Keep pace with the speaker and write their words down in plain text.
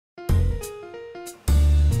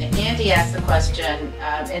Sandy asked the question,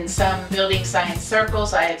 in some building science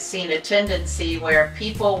circles, I have seen a tendency where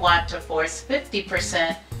people want to force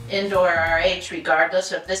 50% indoor RH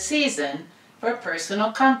regardless of the season for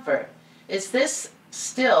personal comfort. Is this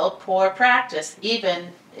still poor practice, even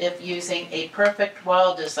if using a perfect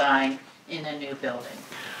wall design in a new building?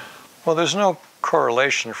 Well, there's no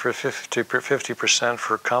correlation for 50%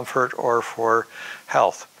 for comfort or for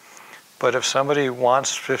health. But if somebody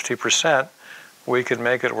wants 50%, we could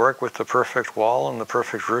make it work with the perfect wall and the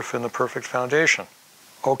perfect roof and the perfect foundation.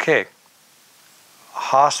 Okay,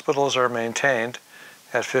 hospitals are maintained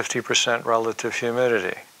at 50% relative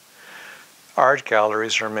humidity. Art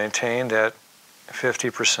galleries are maintained at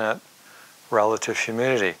 50% relative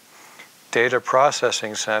humidity. Data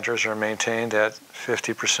processing centers are maintained at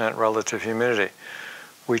 50% relative humidity.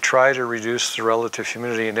 We try to reduce the relative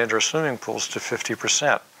humidity in indoor swimming pools to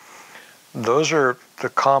 50%. Those are the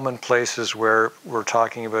common places where we're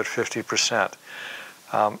talking about 50%.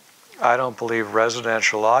 I don't believe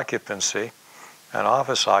residential occupancy and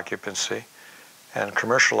office occupancy and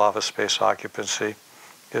commercial office space occupancy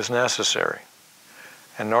is necessary.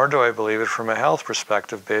 And nor do I believe it from a health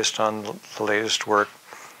perspective based on the latest work,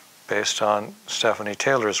 based on Stephanie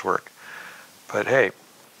Taylor's work. But hey,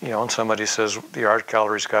 you know, when somebody says the art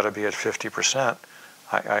gallery's got to be at 50%,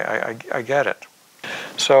 I get it.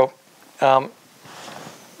 So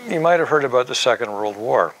you might have heard about the Second World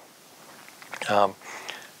War.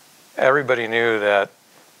 Everybody knew that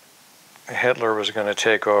Hitler was going to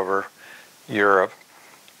take over Europe,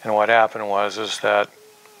 and what happened is that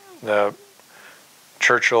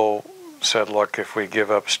Churchill said, look, if we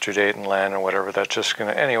give up Sudetenland or whatever, that's just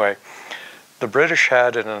going to... Anyway, the British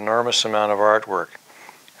had an enormous amount of artwork,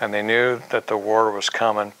 and they knew that the war was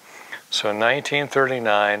coming. So in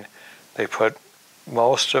 1939, they put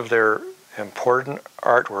most of their important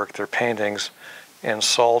artwork, their paintings, in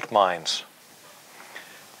salt mines.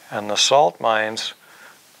 And the salt mines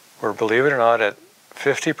were, believe it or not, at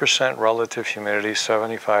 50% relative humidity,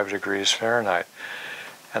 75 degrees Fahrenheit.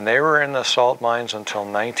 And they were in the salt mines until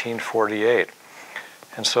 1948.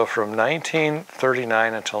 And so from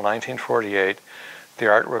 1939 until 1948, the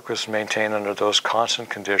artwork was maintained under those constant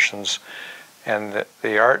conditions. And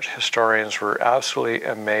the art historians were absolutely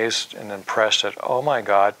amazed and impressed at, oh my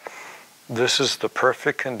God, this is the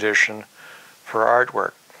perfect condition for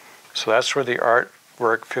artwork. So that's where the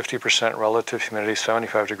artwork, 50% relative humidity,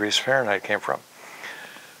 75 degrees Fahrenheit came from.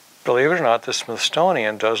 Believe it or not, the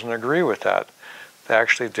Smithsonian doesn't agree with that. They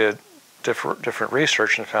actually did different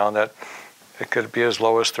research and found that it could be as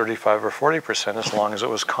low as 35 or 40% as long as it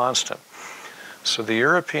was constant. So the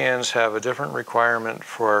Europeans have a different requirement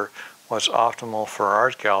for what's optimal for an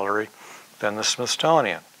art gallery than the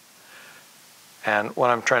Smithsonian. And what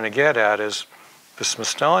I'm trying to get at is the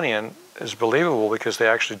Smithsonian is believable because they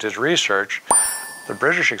actually did research. The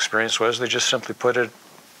British experience was they just simply put it,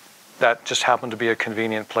 that just happened to be a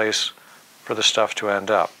convenient place for the stuff to end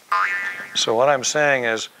up. So what I'm saying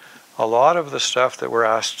is a lot of the stuff that we're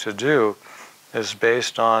asked to do is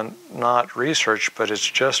based on not research, but it's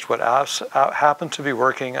just what happened to be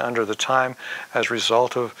working under the time as a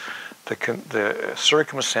result of the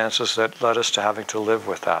circumstances that led us to having to live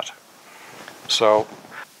with that. So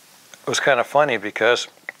it was kind of funny because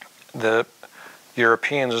the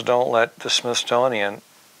Europeans don't let the Smithsonian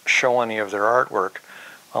show any of their artwork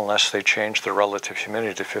unless they change the relative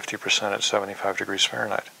humidity to 50% at 75 degrees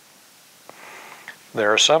Fahrenheit.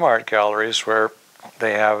 There are some art galleries where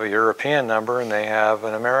they have a European number and they have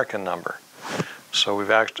an American number. So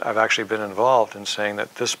I've actually been involved in saying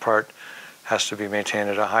that this part has to be maintained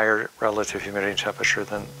at a higher relative humidity temperature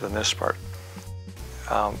than this part.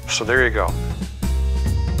 So there you go.